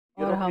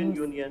और European हम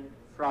Union,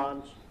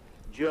 France,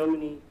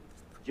 Germany,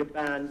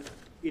 Japan,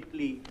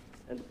 Italy,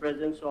 and the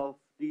presence of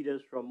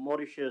leaders from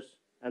Mauritius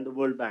and the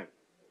World Bank.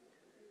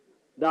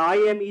 The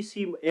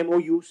IMEC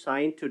MOU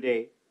signed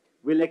today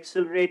will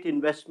accelerate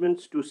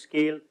investments to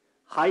scale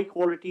high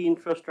quality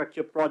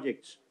infrastructure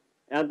projects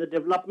and the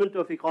development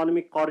of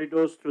economic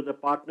corridors through the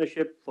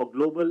Partnership for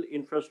Global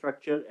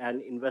Infrastructure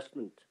and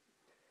Investment.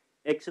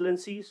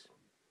 Excellencies,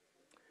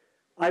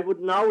 I would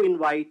now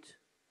invite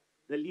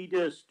the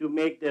leaders to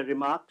make their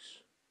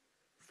remarks.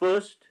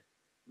 First,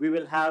 we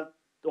will have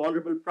the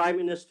Honorable Prime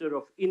Minister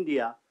of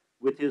India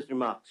with his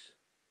remarks.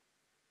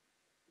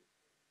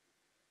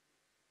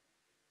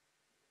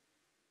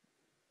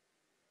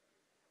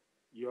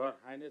 Your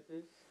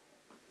Highnesses,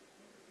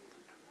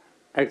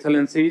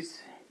 Excellencies,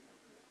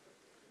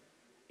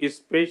 इस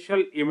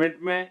special event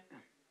में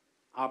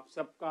आप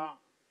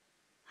सबका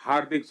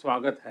हार्दिक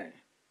स्वागत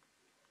है।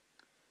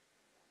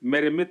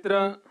 मेरे मित्र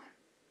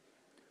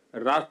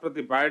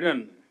राष्ट्रपति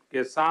Biden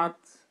के साथ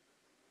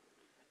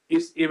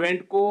इस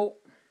इवेंट को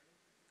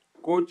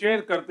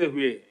को-चेयर करते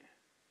हुए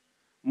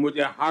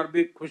मुझे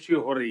हार्दिक खुशी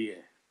हो रही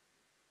है।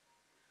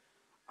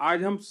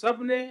 आज हम सब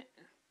ने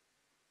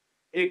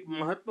एक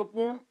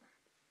महत्वपूर्ण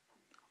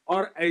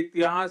और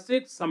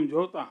ऐतिहासिक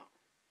समझौता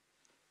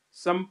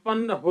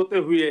संपन्न होते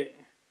हुए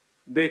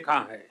देखा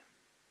है।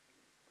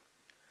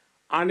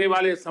 आने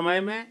वाले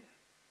समय में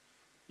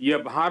यह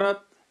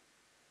भारत,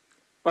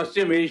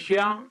 पश्चिम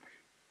एशिया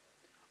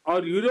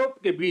और यूरोप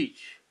के बीच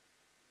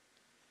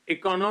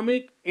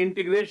इकोनॉमिक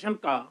इंटीग्रेशन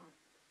का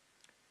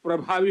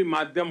प्रभावी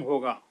माध्यम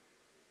होगा।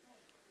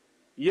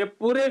 यह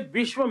पूरे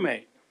विश्व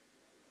में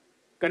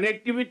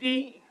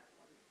कनेक्टिविटी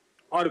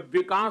और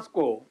विकास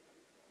को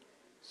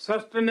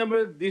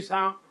सस्टेनेबल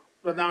दिशा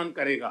प्रदान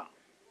करेगा।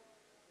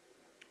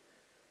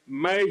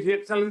 मैं हिज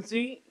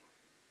एक्सेलेंसी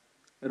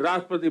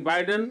राष्ट्रपति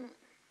Biden,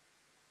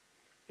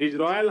 his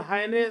royal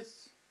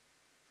highness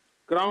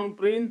crown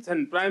Prince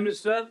and prime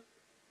minister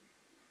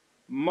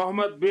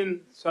Mohammad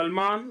bin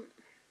Salman,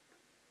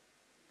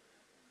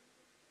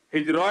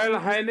 his royal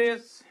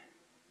highness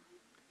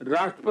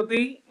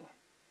राष्ट्रपति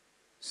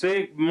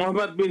शेख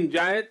मोहम्मद बिन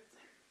जायद,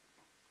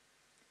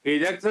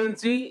 हिज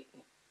एक्सेलेंसी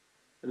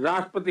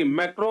राष्ट्रपति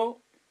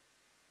मैक्रो,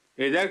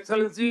 हिज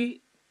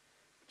एक्सेलेंसी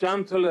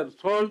चांसलर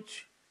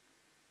शोल्च,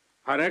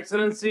 हर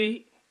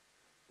एक्सेलेंसी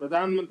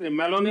प्रधानमंत्री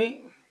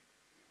मेलोनी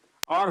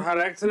और हर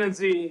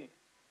excellency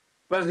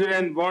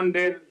president von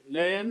der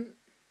Leyen,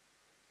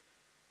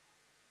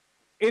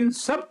 इन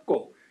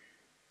सबको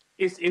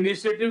इस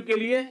इनिशिएटिव के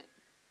लिए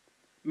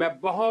मैं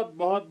बहुत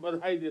बहुत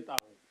बधाई देता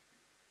हूं।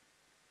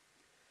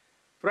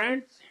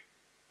 फ्रेंड्स,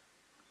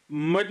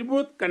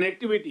 मजबूत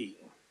कनेक्टिविटी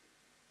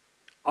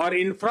और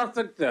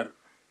इंफ्रास्ट्रक्चर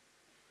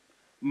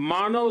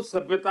मानव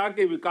सभ्यता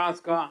के विकास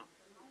का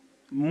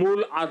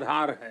मूल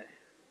आधार है।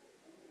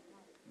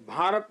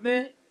 भारत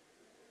ने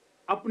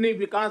अपनी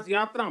विकास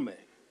यात्रा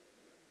में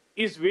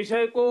इस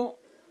विषय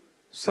को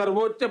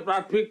सर्वोच्च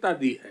प्राथमिकता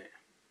दी है।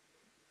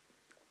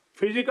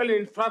 फिजिकल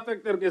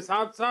इंफ्रास्ट्रक्चर के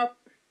साथ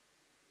साथ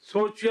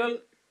सोशल,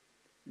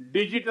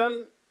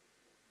 डिजिटल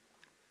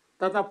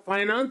तथा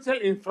फाइनेंशियल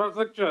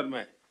इंफ्रास्ट्रक्चर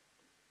में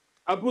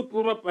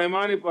अभूतपूर्व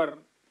पैमाने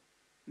पर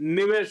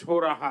निवेश हो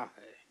रहा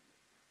है।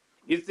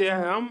 इससे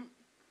हम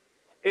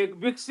एक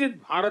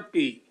विकसित भारत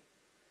की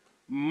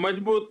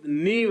मजबूत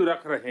नींव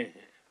रख रहे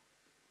हैं।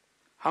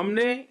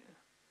 हमने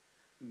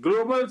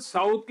ग्लोबल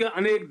साउथ के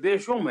अनेक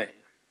देशों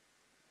में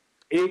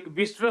एक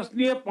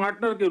विश्वसनीय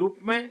पार्टनर के रूप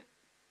में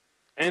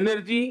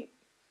energy,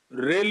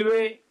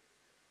 railway,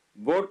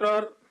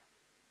 water,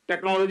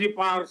 technology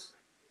parks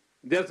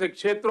जैसे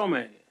क्षेत्रों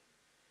में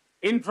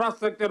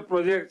इंफ्रास्ट्रक्चर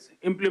प्रोजेक्ट्स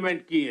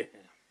इंप्लीमेंट किए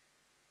हैं।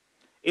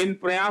 इन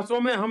प्रयासों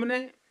में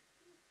हमने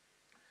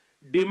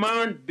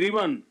डिमांड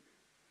ड्रिवन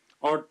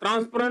और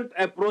ट्रांसपेरेंट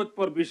अप्रोच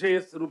पर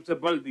विशेष रूप से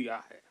बल दिया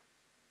है।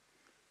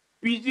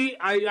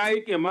 पीजीआईआई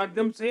के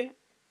माध्यम से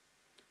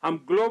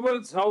हम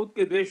ग्लोबल साउथ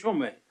के देशों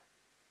में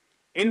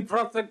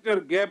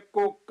इंफ्रास्ट्रक्चर गैप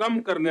को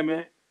कम करने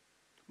में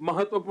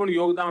महत्वपूर्ण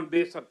योगदान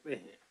दे सकते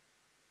हैं।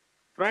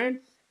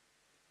 फ्रेंड्स,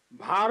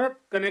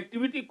 भारत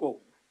कनेक्टिविटी को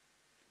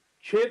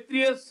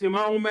क्षेत्रीय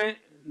सीमाओं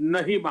में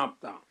नहीं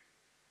मापता।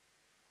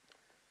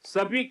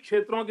 सभी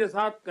क्षेत्रों के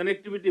साथ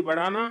कनेक्टिविटी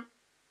बढ़ाना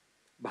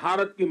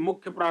भारत की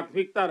मुख्य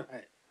प्राथमिकता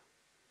है।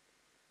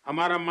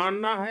 हमारा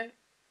मानना है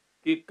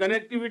कि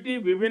कनेक्टिविटी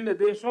विभिन्न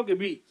देशों के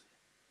बीच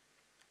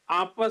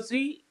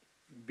आपसी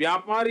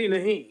व्यापार ही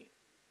नहीं,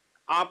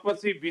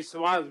 आपसी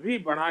विश्वास भी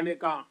बढ़ाने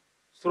का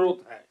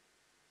स्रोत है।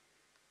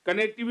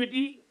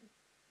 कनेक्टिविटी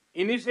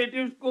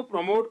इनिशिएटिव्स को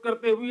प्रमोट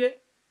करते हुए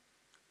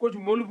कुछ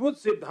मूलभूत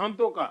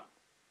सिद्धांतों का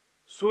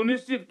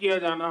सुनिश्चित किया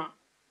जाना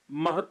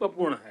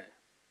महत्वपूर्ण है,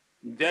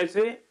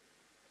 जैसे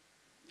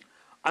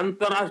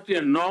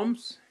अंतर्राष्ट्रीय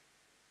नॉर्म्स,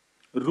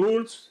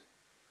 रूल्स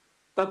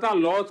तथा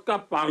लॉज का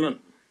पालन,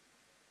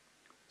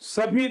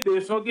 सभी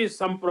देशों की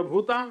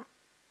संप्रभुता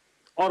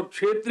और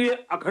क्षेत्रीय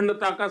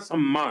अखंडता का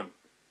सम्मान,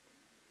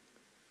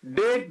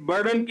 डेट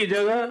बर्डन की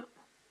जगह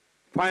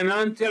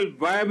फाइनेंशियल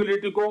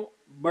वायबिलिटी को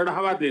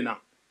बढ़ावा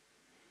देना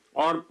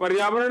और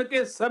पर्यावरण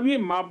के सभी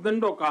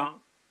मापदंडों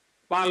का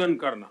पालन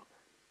करना।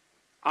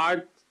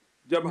 आज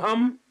जब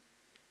हम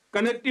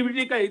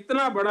कनेक्टिविटी का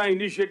इतना बड़ा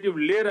इनिशिएटिव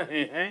ले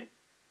रहे हैं,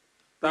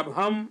 तब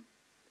हम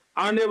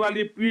आने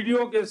वाली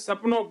पीढ़ियों के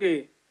सपनों के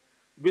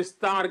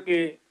विस्तार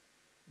के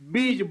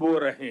बीज बो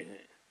रहे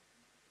हैं।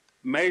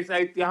 मैं इस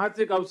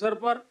ऐतिहासिक अवसर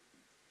पर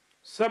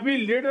सभी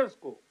लीडर्स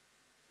को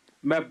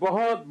मैं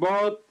बहुत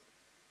बहुत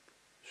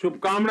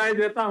शुभकामनाएं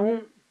देता हूं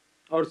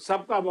और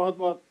सबका बहुत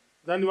बहुत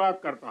धन्यवाद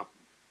करता हूं।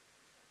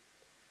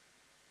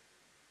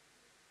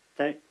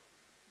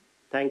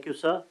 Thank you,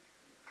 sir.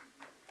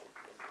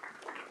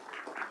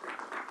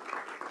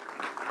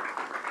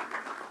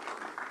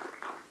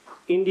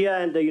 India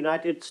and the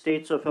United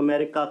States of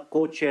America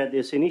co-chair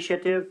this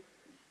initiative,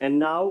 and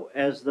now,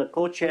 as the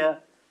co-chair,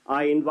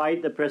 I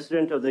invite the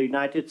President of the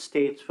United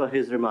States for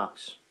his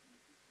remarks.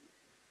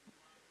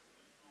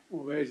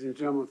 Well, ladies and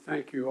gentlemen,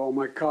 thank you, all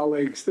my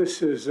colleagues.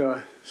 This is,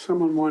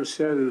 someone once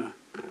said in a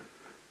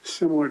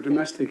similar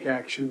domestic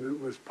action that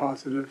was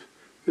positive,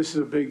 this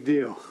is a big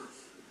deal.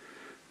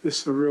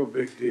 This is a real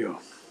big deal.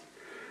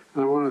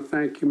 And I want to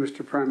thank you,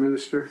 Mr. Prime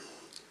Minister.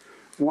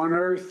 One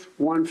Earth,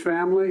 one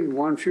family,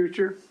 one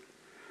future.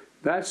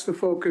 That's the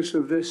focus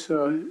of this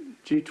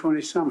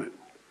G20 summit.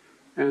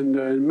 And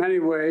in many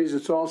ways,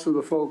 it's also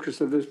the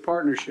focus of this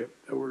partnership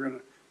that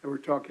we're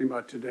talking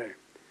about today.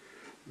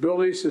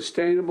 Building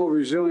sustainable,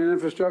 resilient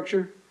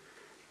infrastructure,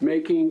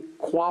 making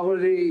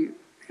quality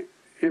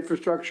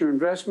infrastructure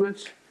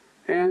investments,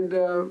 and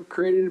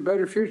creating a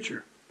better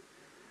future.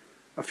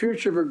 A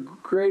future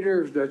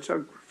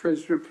that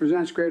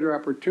presents greater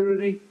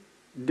opportunity,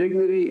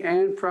 dignity,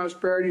 and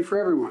prosperity for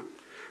everyone.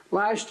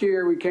 Last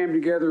year, we came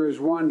together as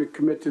one to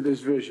commit to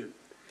this vision.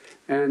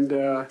 And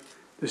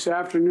this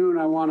afternoon,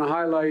 I want to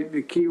highlight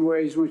the key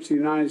ways in which the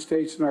United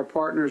States and our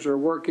partners are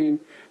working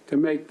to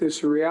make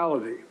this a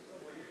reality.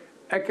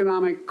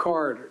 Economic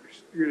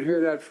corridors. You're going to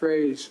hear that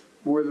phrase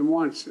more than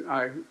once,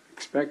 I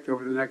expect,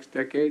 over the next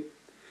decade.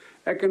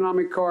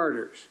 Economic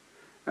corridors.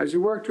 As we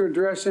work to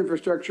address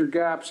infrastructure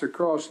gaps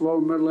across low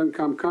and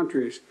middle-income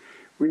countries,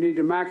 we need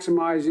to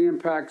maximize the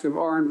impacts of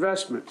our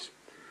investments.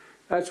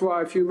 That's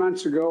why a few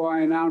months ago I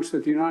announced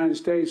that the United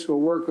States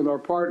will work with our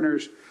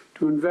partners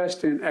to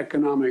invest in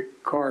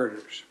economic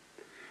corridors.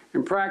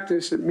 In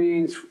practice, it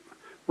means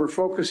we're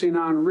focusing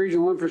on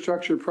regional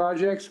infrastructure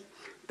projects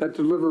that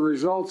deliver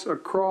results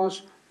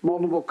across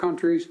multiple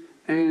countries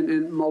and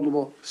in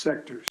multiple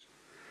sectors.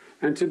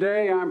 And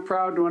today I'm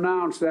proud to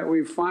announce that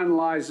we've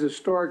finalized a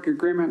historic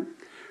agreement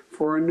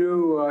for a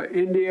new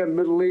India,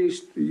 Middle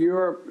East,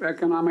 Europe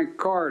economic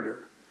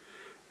corridor.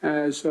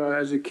 As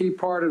a key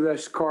part of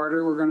this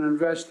corridor, we're going to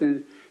invest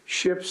in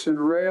ships and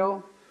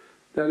rail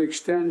that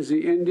extends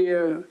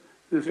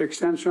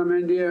from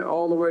India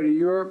all the way to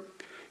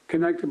Europe,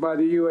 connected by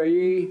the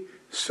UAE,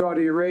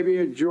 Saudi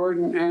Arabia,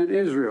 Jordan, and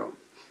Israel.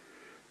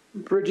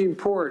 Bridging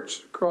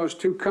ports across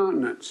two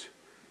continents,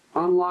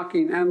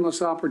 unlocking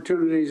endless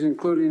opportunities,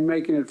 including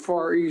making it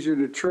far easier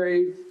to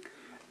trade,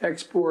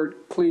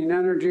 export clean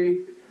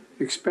energy,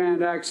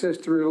 expand access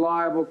to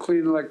reliable,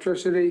 clean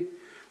electricity,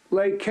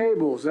 lay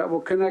cables that will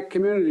connect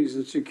communities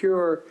and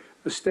secure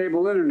a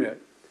stable internet,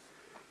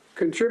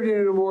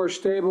 contributing to a more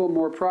stable,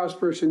 more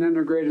prosperous, and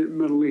integrated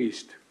Middle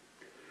East.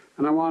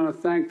 And I want to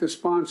thank the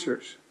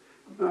sponsors.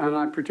 And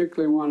I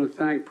particularly want to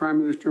thank Prime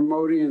Minister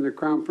Modi and the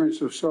Crown Prince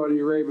of Saudi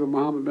Arabia,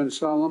 Mohammed bin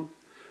Salman,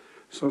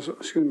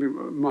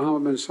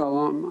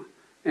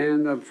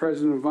 and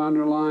President von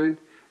der Leyen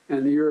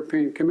and the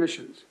European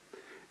Commissions.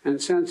 And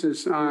since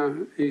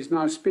he's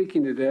not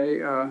speaking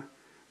today,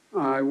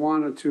 I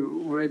wanted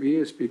to, well, maybe he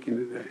is speaking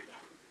today.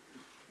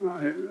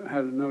 I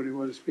had a note he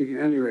wasn't speaking.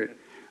 At any rate,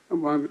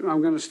 I'm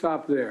going to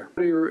stop there.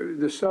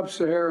 The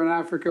sub-Saharan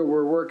Africa,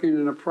 we're working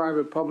in a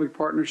private-public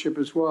partnership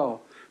as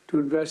well to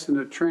invest in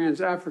a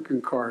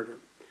trans-African corridor.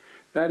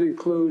 That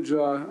includes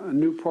a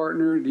new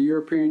partner, the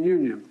European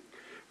Union.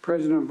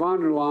 President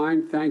von der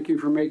Leyen, thank you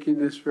for making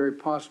this very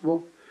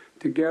possible.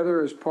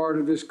 Together, as part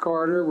of this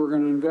corridor, we're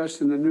going to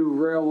invest in a new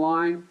rail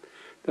line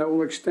that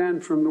will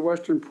extend from the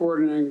western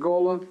port in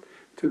Angola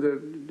to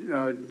the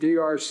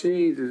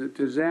DRC,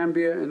 to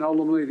Zambia, and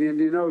ultimately the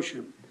Indian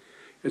Ocean.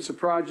 It's a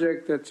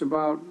project that's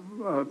about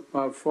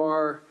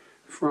far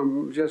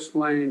from just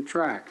laying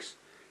tracks.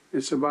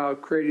 It's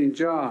about creating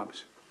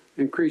jobs,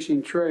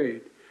 increasing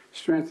trade,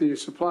 strengthening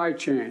supply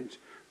chains,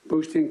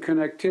 boosting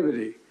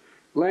connectivity,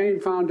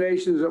 laying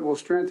foundations that will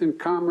strengthen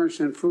commerce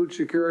and food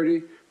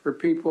security for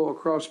people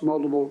across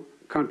multiple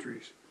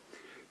countries.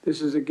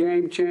 This is a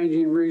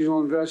game-changing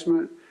regional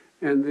investment,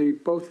 and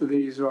both of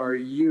these are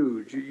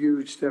huge,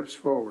 huge steps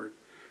forward.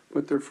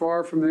 But they're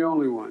far from the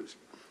only ones.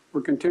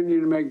 We're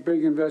continuing to make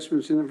big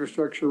investments in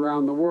infrastructure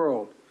around the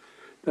world.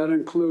 That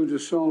includes a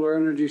solar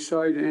energy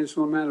site, an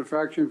insulin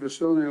manufacturing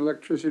facility, and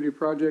electricity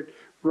project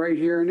right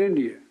here in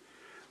India.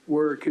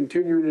 We're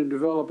continuing to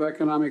develop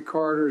economic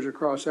corridors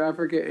across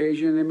Africa,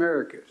 Asia, and the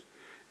Americas.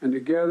 And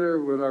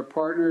together with our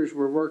partners,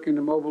 we're working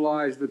to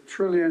mobilize the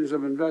trillions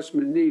of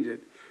investment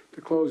needed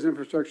to close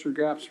infrastructure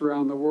gaps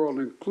around the world,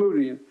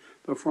 including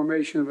the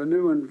formation of a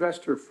new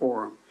investor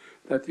forum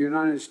that the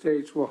United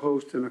States will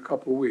host in a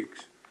couple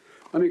weeks.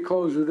 Let me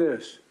close with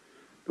this.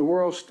 The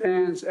world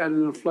stands at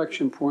an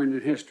inflection point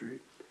in history,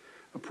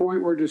 a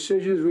point where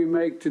decisions we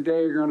make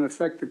today are going to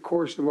affect the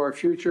course of our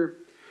future,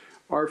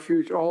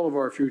 all of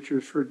our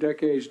futures for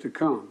decades to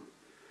come.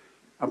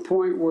 A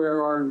point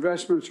where our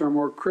investments are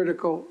more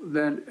critical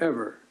than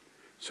ever.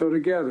 So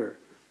together,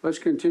 let's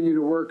continue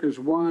to work as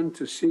one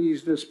to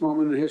seize this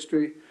moment in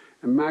history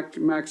and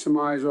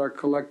maximize our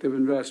collective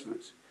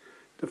investments,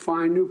 to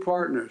find new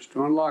partners,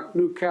 to unlock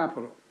new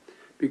capital,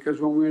 because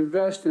when we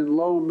invest in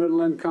low and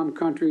middle income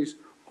countries,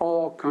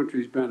 all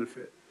countries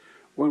benefit.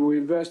 When we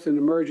invest in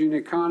emerging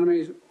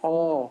economies,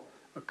 all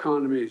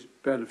economies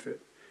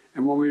benefit.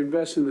 And when we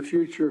invest in the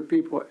future of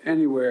people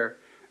anywhere,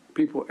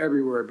 people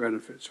everywhere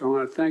benefit. So I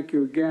want to thank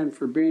you again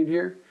for being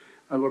here.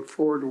 I look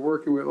forward to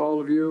working with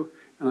all of you,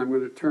 and I'm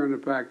going to turn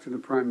it back to the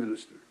Prime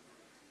Minister.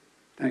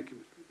 Thank you.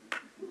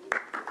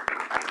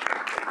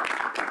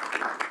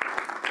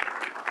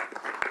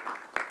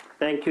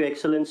 Thank you,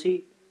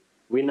 Excellency.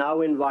 We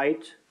now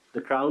invite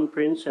the Crown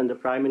Prince and the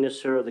Prime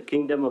Minister of the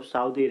Kingdom of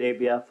Saudi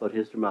Arabia for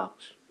his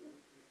remarks.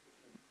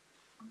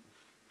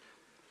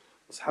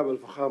 أصحاب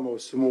الفخامة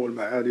والسمو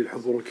والمعالي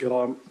الحضور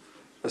الكرام،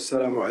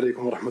 السلام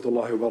عليكم ورحمة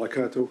الله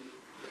وبركاته.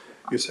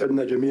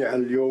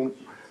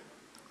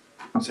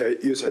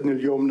 يسعدني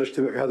اليوم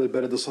نجتمع في هذا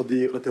البلد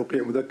الصديق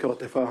لتوقيع مذكرة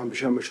تفاهم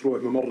بشأن مشروع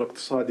ممر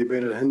اقتصادي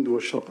بين الهند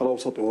والشرق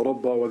الأوسط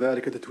وأوروبا،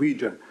 وذلك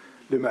تتويجا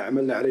لما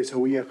عملنا عليه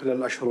سويا خلال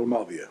الأشهر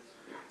الماضية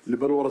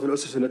لبلورة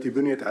الأسس التي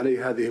بنيت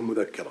عليه هذه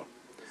المذكرة،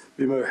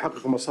 بما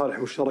يحقق مصالح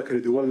مشتركة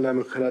لدولنا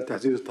من خلال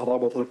تعزيز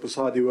الترابط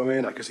الاقتصادي وما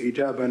ينعكس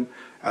إيجابا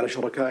على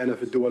شركائنا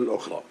في الدول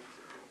الأخرى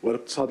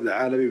والاقتصاد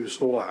العالمي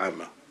بصورة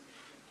عامة.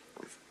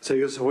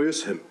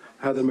 سيسهم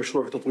هذا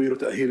المشروع في تطوير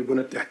وتأهيل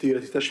البنى التحتية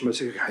التي تشمل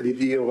سكك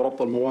حديدية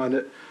وربط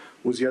الموانئ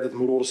وزيادة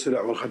مرور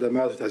السلع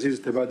والخدمات وتعزيز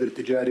التبادل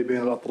التجاري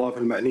بين الأطراف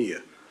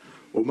المعنية،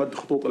 ومد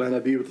خطوط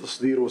الأنابيب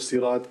لتصدير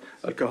واستيراد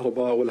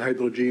الكهرباء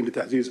والهيدروجين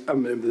لتعزيز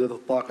أمن إمدادات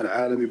الطاقة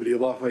العالمي،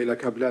 بالإضافة إلى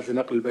كابلات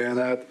لنقل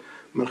البيانات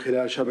من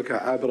خلال شبكة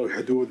عابرة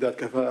الحدود ذات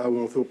كفاءة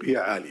وموثوقية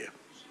عالية.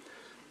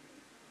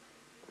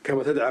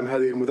 كما تدعم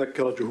هذه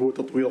المذكرة جهود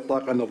تطوير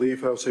الطاقة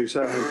النظيفة،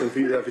 وسيساهم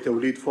تنفيذها في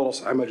توليد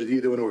فرص عمل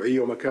جديدة ونوعية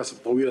ومكاسب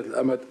طويلة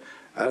الأمد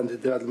على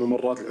امتداد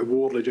الممرات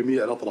العبور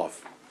لجميع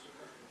الأطراف.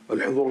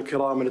 الحضور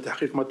الكرام، أن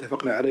تحقيق ما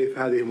اتفقنا عليه في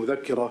هذه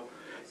المذكرة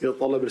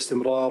يتطلب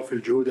الاستمرار في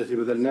الجهود التي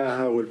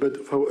بذلناها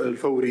والبدء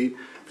الفوري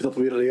في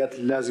تطوير الآليات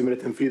اللازمة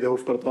لتنفيذها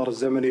وفق الإطار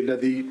الزمني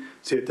الذي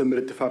تم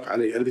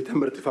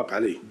الاتفاق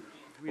عليه.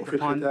 In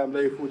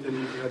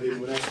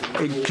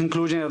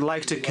conclusion, I'd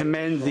like to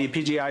commend the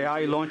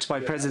PGII launched by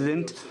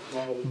President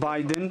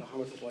Biden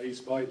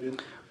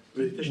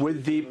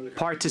with the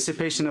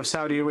participation of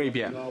Saudi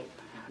Arabia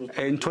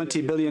in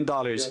 $20 billion.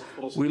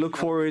 We look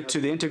forward to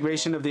the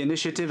integration of the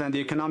initiative and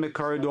the Economic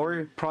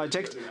Corridor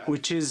project,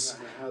 which is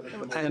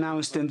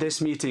announced in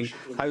this meeting.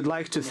 I would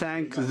like to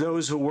thank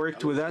those who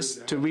worked with us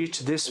to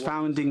reach this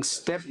founding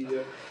step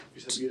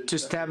to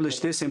establish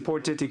this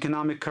important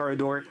economic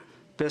corridor.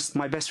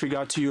 My best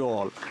regard to you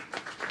all.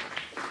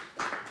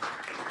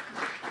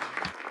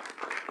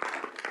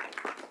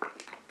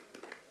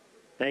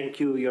 Thank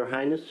you, Your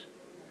Highness.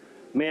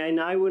 May I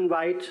now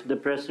invite the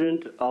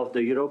President of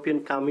the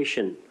European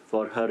Commission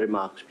for her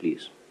remarks,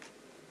 please.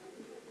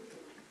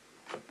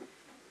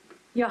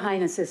 Your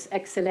Highnesses,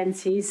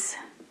 Excellencies,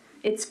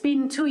 it's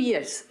been 2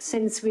 years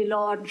since we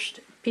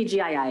launched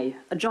PGII,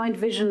 a joint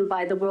vision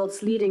by the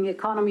world's leading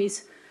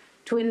economies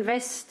to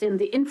invest in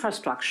the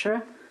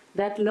infrastructure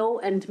that low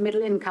and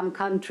middle income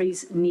countries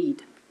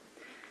need.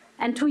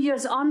 And 2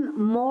 years on,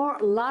 more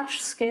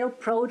large-scale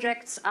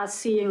projects are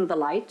seeing the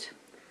light,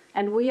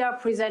 and we are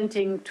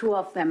presenting 2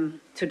 of them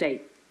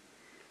today.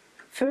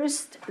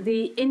 First,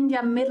 the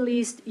India-Middle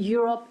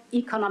East-Europe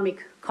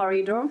Economic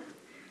Corridor.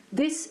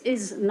 This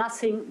is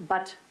nothing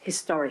but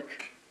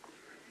historic.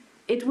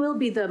 It will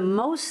be the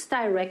most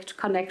direct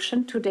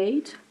connection to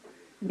date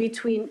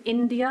between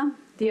India,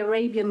 the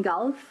Arabian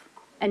Gulf,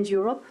 and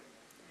Europe,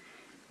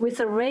 with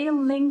a rail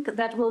link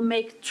that will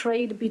make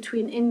trade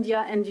between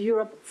India and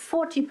Europe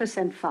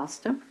 40%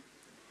 faster,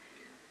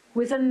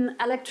 with an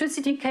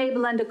electricity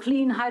cable and a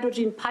clean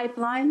hydrogen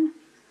pipeline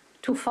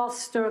to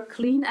foster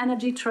clean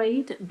energy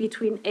trade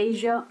between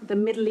Asia, the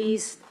Middle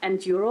East,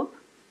 and Europe,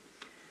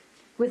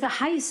 with a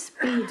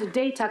high-speed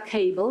data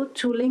cable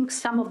to link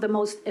some of the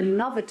most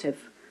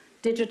innovative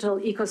digital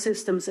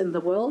ecosystems in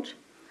the world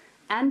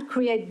and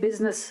create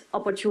business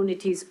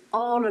opportunities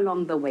all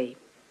along the way.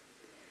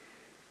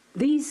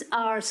 These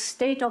are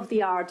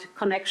state-of-the-art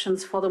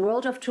connections for the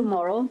world of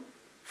tomorrow,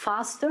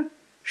 faster,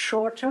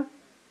 shorter,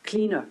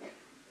 cleaner.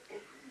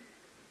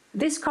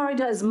 This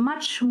corridor is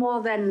much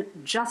more than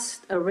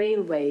just a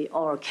railway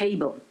or a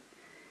cable.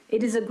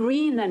 It is a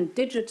green and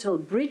digital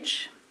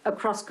bridge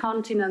across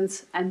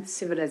continents and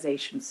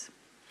civilizations.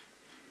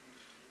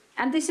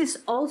 And this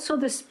is also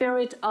the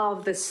spirit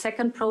of the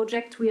second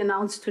project we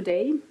announced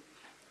today,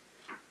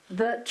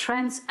 the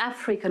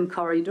Trans-African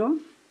Corridor,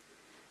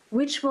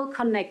 which will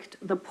connect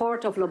the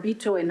port of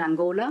Lobito in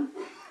Angola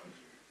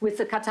with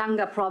the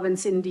Katanga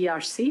province in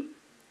DRC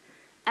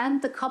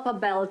and the Copper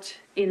Belt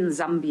in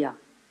Zambia.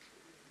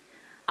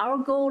 Our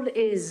goal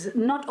is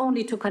not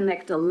only to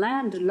connect a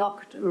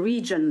landlocked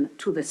region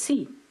to the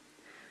sea.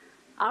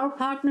 Our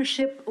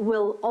partnership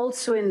will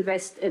also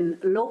invest in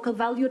local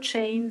value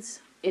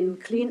chains, in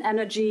clean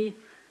energy,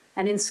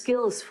 and in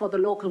skills for the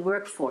local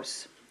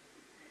workforce.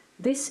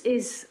 This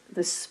is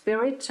the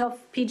spirit of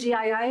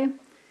PGII.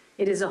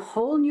 It is a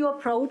whole new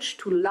approach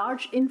to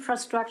large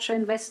infrastructure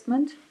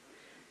investment.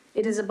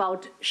 It is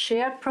about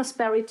shared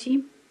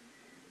prosperity.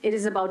 It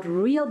is about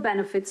real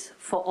benefits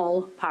for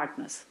all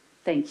partners.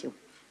 Thank you.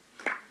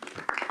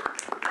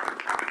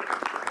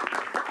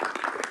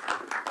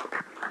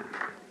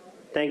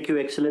 Thank you,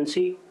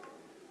 Excellency.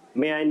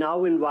 May I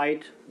now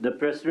invite the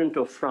President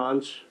of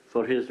France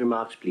for his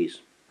remarks,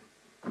 please.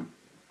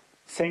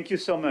 Thank you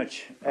so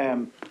much.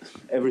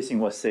 Everything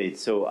was said,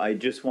 so I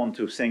just want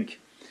to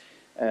thank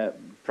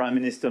Prime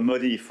Minister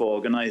Modi for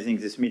organizing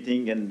this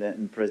meeting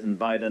and President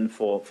Biden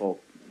for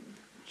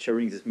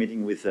sharing this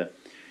meeting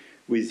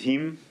with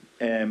him.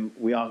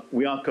 We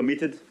are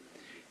committed,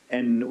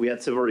 and we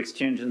had several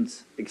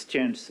exchanges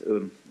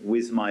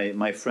with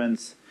my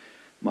friends,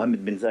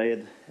 Mohammed bin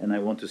Zayed, and I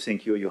want to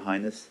thank you, Your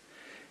Highness,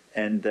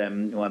 and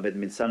Mohammed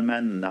bin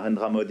Salman, and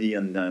Narendra Modi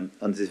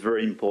on this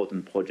very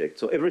important project.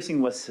 So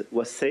everything was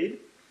said.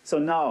 So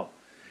now,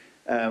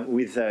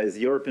 with the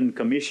European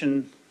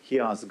Commission,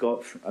 here as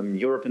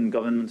European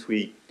governments,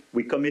 we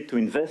commit to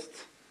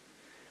invest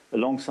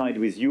alongside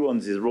with you on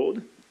this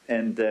road,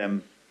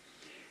 and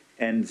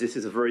this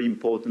is a very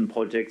important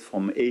project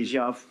from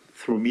Asia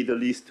through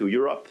Middle East to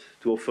Europe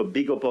to offer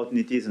big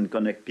opportunities and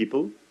connect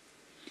people.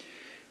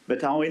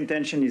 But our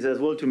intention is as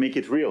well to make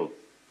it real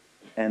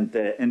and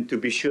to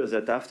be sure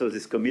that after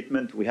this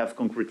commitment we have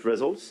concrete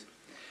results,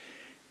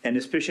 and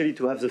especially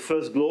to have the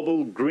first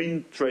global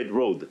green trade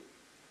road,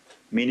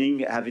 meaning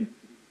having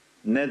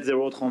net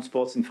zero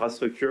transport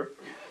infrastructure,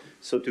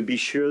 so to be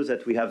sure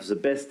that we have the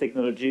best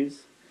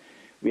technologies.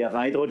 We have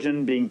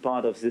hydrogen being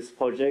part of this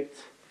project,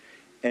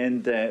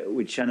 and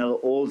we channel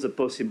all the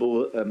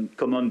possible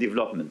common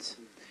developments.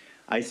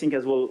 I think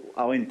as well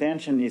our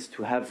intention is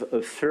to have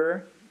a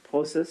fair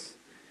process.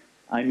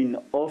 I mean,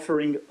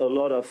 offering a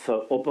lot of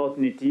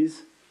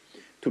opportunities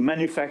to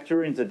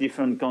manufacture in the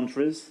different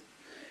countries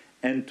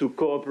and to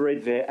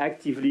cooperate very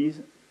actively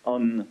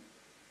on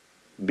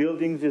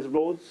building these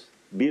roads,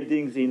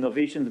 building the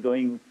innovations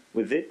going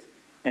with it,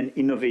 and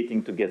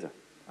innovating together.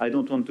 I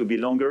don't want to be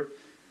longer.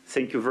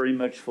 Thank you very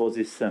much for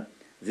this.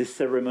 This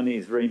ceremony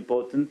is very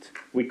important.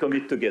 We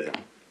commit together.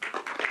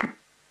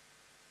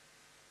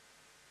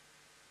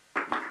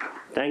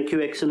 Thank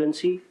you,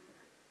 Excellency.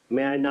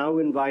 May I now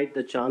invite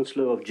the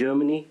Chancellor of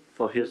Germany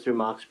for his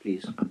remarks,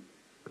 please.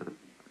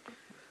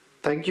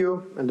 Thank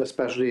you, and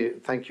especially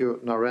thank you,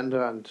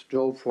 Narendra and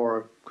Joe,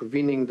 for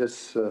convening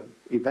this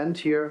event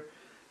here.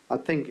 I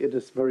think it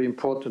is very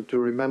important to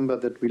remember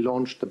that we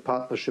launched the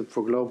Partnership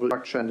for Global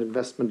Infrastructure and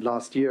Investment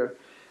last year,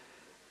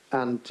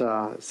 and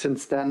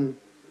since then,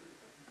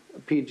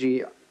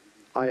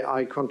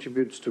 PGII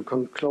contributes to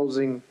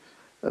closing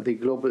the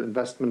global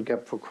investment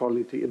gap for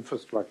quality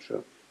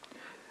infrastructure.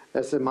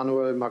 As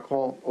Emmanuel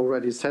Macron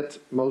already said,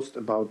 most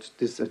about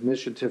this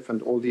initiative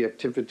and all the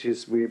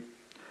activities we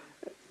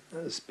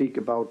speak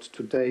about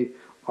today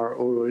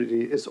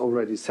is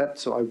already set,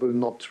 so I will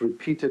not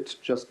repeat it,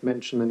 just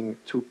mentioning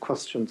two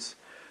questions.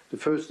 The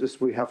first is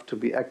we have to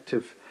be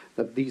active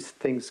that these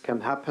things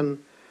can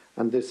happen,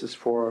 and this is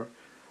for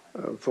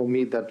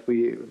me that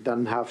we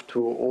then have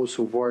to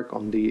also work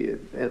on the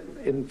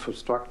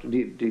infrastructure,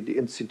 the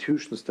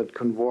institutions that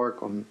can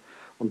work on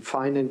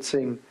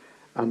financing.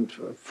 And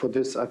for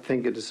this, I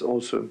think it is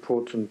also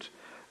important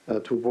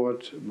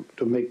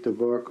to make the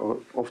work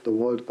of the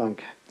World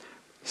Bank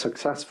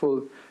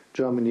successful.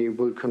 Germany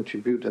will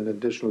contribute an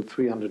additional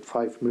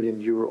 305 million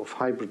euro of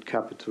hybrid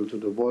capital to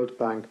the World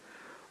Bank,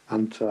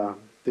 and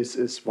this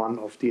is one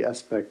of the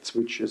aspects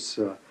which is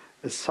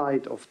a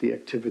side of the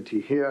activity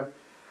here.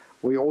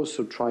 We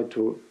also try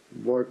to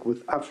work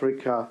with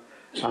Africa,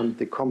 and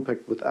the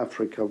Compact with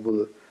Africa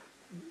will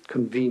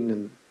convene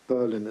in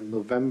Berlin in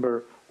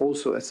November,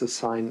 also as a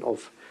sign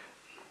of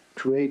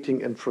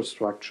creating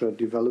infrastructure,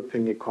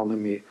 developing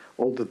economy,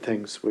 all the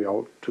things we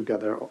are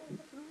together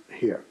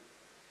here.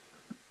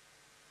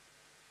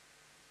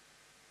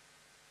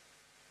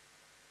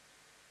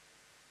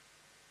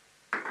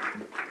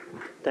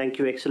 Thank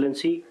you,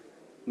 Excellency.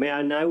 May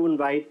I now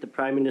invite the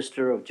Prime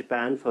Minister of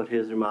Japan for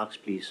his remarks,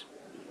 please.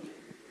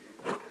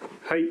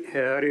 はい、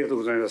ありがとう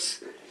ございま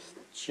す。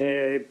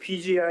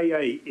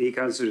PGII に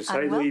関する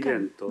サイドイベ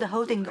ント。 The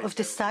holding of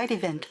this side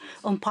event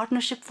on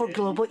Partnership for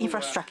Global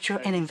Infrastructure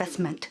and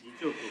Investment.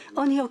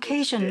 On the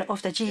occasion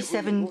of the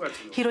G7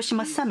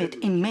 Hiroshima Summit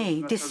in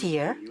May this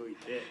year,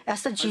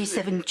 as the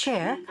G7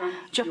 chair,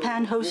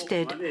 Japan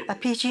hosted a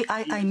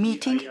PGII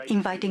meeting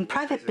inviting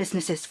private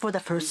businesses for the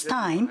first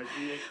time,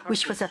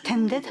 which was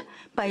attended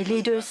by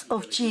leaders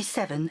of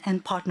G7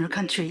 and partner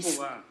countries.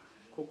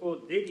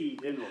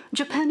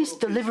 Japan is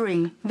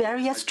delivering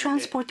various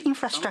transport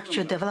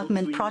infrastructure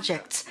development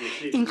projects,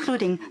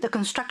 including the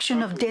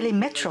construction of Delhi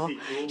Metro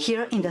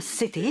here in the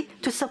city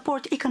to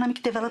support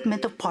economic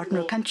development of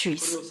partner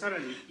countries.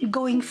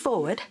 Going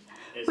forward,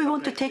 we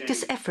want to take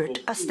this effort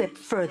a step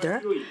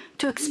further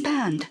to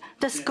expand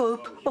the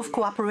scope of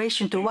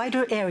cooperation to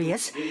wider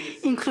areas,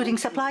 including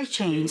supply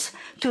chains,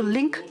 to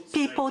link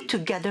people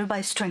together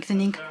by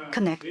strengthening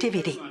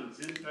connectivity.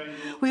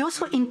 We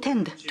also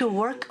intend to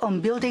work on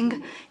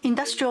building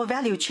industrial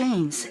value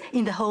chains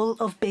in the whole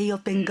of Bay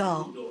of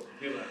Bengal.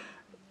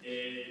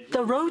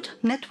 The Road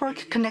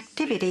Network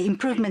Connectivity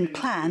Improvement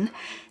Plan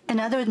and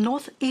other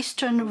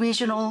northeastern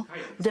regional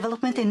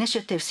development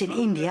initiatives in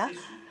India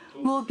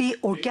will be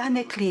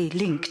organically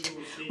linked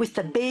with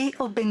the Bay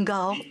of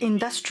Bengal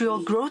Industrial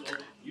Growth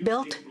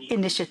Belt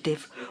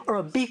Initiative, or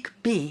a Big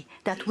B,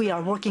 that we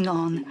are working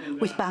on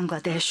with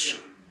Bangladesh.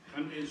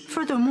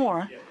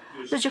 Furthermore,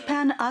 the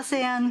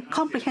Japan-ASEAN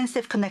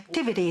Comprehensive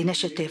Connectivity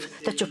Initiative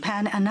that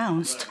Japan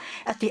announced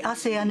at the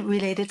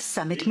ASEAN-related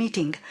summit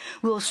meeting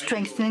will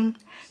strengthen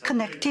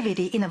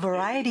connectivity in a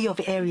variety of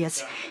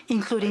areas,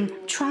 including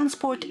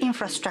transport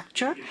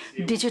infrastructure,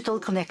 digital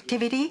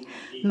connectivity,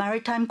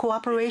 maritime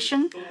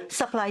cooperation,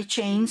 supply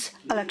chains,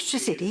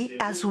 electricity,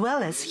 as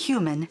well as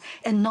human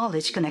and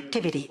knowledge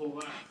connectivity.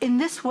 In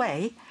this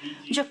way,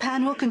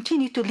 Japan will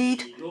continue to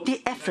lead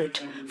the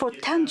effort for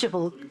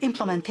tangible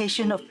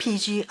implementation of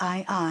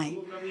PGII.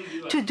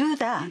 To do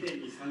that,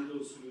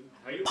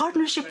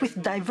 partnership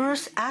with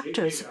diverse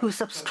actors who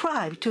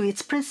subscribe to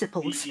its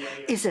principles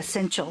is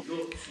essential.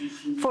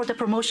 For the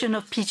promotion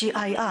of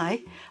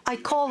PGII, I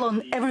call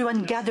on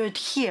everyone gathered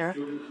here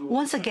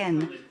once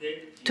again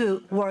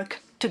to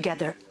work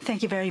together.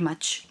 Thank you very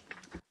much.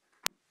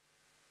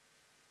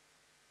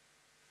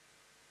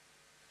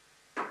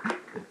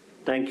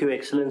 Thank you,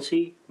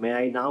 Excellency. May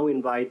I now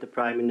invite the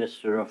Prime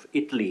Minister of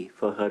Italy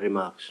for her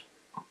remarks.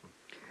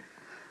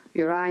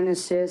 Your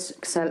Highnesses,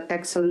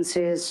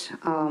 Excellencies,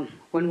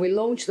 when we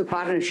launched the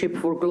Partnership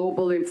for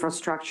Global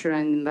Infrastructure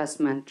and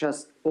Investment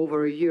just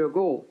over a year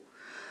ago,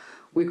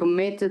 we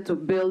committed to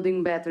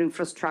building better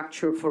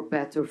infrastructure for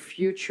better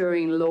future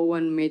in low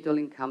and middle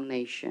income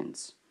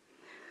nations.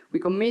 We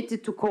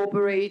committed to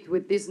cooperate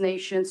with these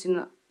nations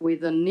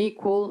with an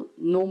equal,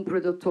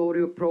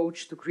 non-predatory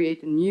approach to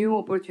create new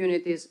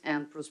opportunities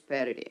and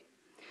prosperity.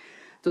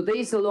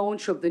 Today's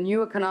launch of the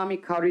new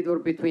economic corridor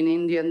between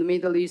India and the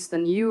Middle East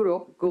and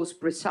Europe goes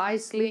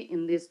precisely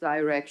in this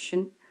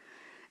direction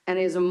and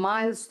is a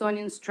milestone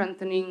in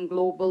strengthening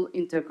global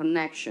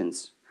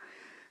interconnections.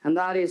 And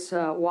that is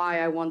why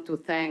I want to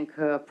thank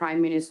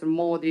Prime Minister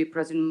Modi,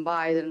 President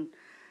Biden,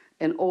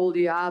 and all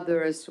the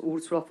others,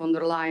 Ursula von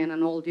der Leyen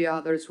and all the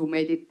others who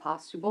made it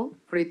possible,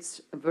 for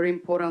it's a very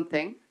important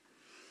thing.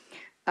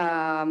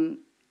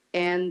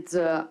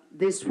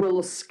 This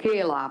will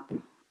scale up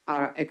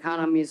our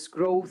economy's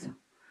growth,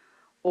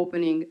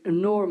 opening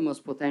enormous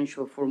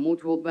potential for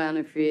mutual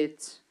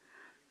benefit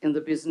in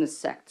the business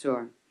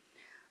sector.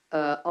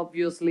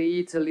 Obviously,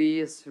 Italy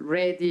is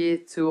ready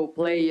to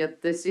play a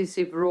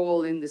decisive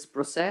role in this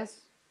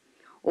process,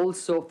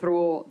 also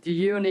through the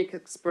unique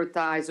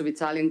expertise of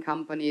Italian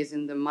companies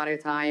in the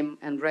maritime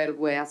and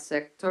railway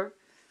sector.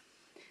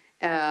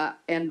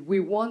 And we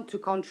want to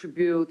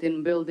contribute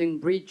in building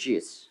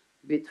bridges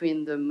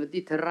between the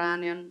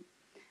Mediterranean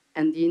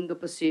and the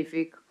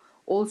Indo-Pacific,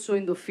 also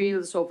in the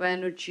fields of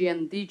energy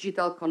and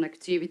digital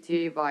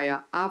connectivity via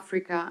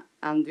Africa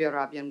and the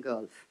Arabian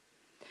Gulf.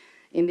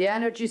 In the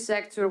energy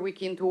sector, we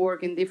can to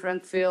work in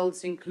different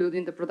fields,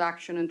 including the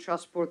production and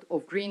transport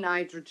of green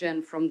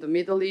hydrogen from the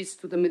Middle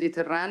East to the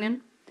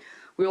Mediterranean.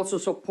 We also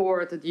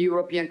support the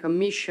European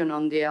Commission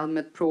on the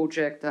Helmet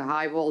project, a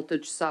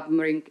high-voltage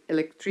submarine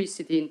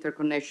electricity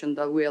interconnection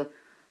that will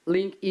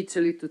link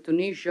Italy to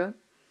Tunisia.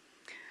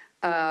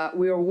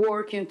 We are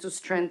working to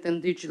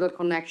strengthen digital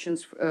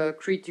connections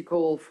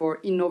critical for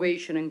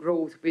innovation and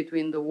growth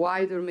between the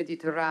wider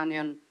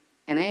Mediterranean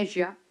and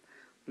Asia.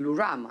 Blue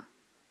Raman,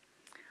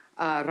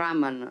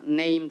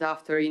 named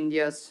after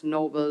India's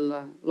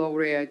Nobel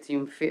laureate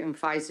in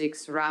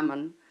physics,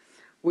 Raman,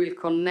 will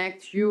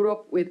connect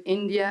Europe with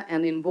India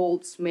and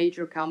involves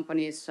major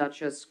companies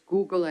such as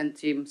Google and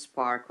Team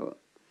Sparkle.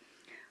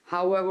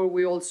 However,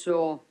 we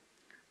also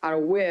are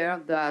aware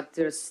that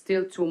there's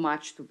still too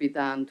much to be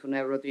done to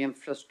narrow the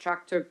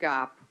infrastructure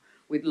gap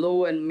with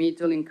low and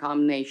middle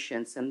income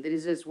nations, and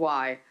this is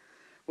why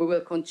we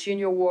will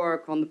continue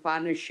work on the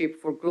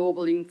Partnership for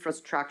Global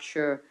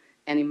Infrastructure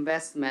and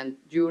Investment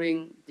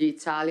during the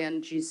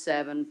Italian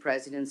G7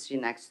 presidency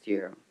next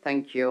year.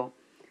 Thank you.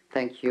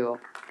 Thank you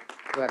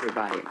to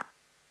everybody.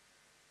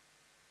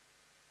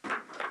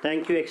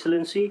 Thank you,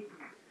 Excellency.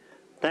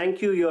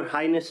 Thank you, Your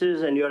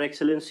Highnesses and Your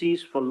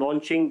Excellencies, for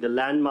launching the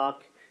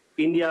landmark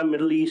India,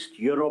 Middle East,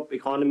 Europe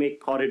Economic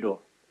Corridor.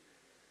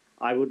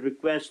 I would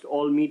request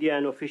all media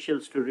and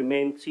officials to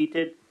remain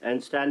seated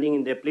and standing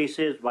in their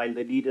places while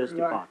the leaders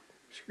depart.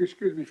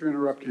 Excuse me for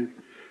interrupting,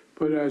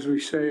 but as we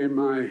say in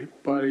my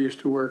body used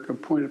to work, a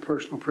point of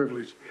personal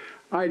privilege.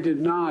 I did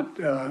not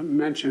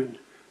mention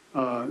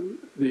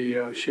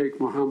the Sheikh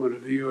Mohammed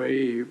of the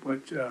UAE,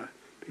 but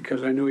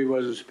because I knew he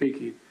wasn't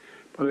speaking.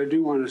 But I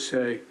do want to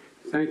say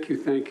thank you,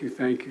 thank you,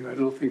 thank you. I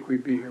don't think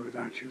we'd be here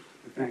without you.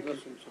 Thank you.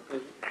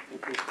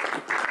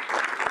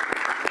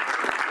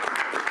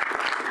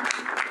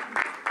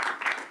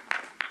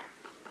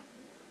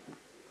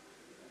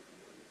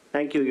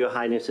 Thank you, Your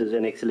Highnesses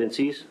and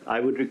Excellencies. I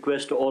would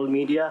request all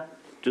media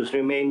to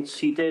remain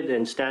seated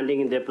and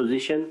standing in their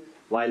position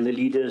while the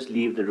leaders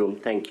leave the room.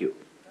 Thank you.